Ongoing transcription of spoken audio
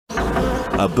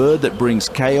A bird that brings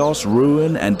chaos,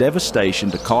 ruin, and devastation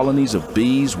to colonies of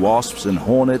bees, wasps, and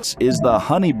hornets is the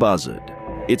honey buzzard.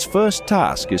 Its first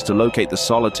task is to locate the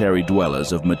solitary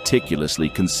dwellers of meticulously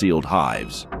concealed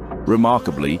hives.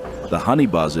 Remarkably, the honey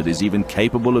buzzard is even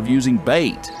capable of using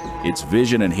bait. Its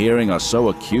vision and hearing are so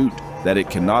acute that it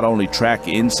can not only track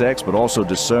insects but also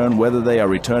discern whether they are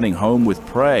returning home with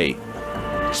prey.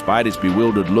 Despite its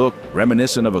bewildered look,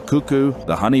 reminiscent of a cuckoo,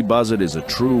 the honey buzzard is a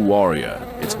true warrior.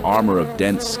 Its armor of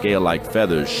dense scale-like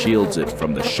feathers shields it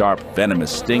from the sharp,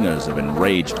 venomous stingers of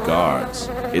enraged guards.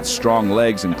 Its strong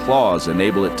legs and claws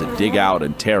enable it to dig out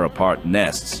and tear apart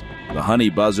nests. The honey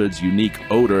buzzard's unique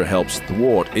odor helps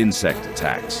thwart insect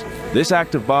attacks. This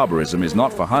act of barbarism is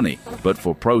not for honey, but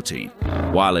for protein.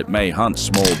 While it may hunt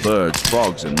small birds,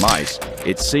 frogs, and mice,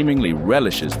 it seemingly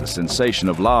relishes the sensation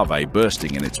of larvae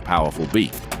bursting in its powerful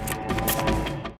beak.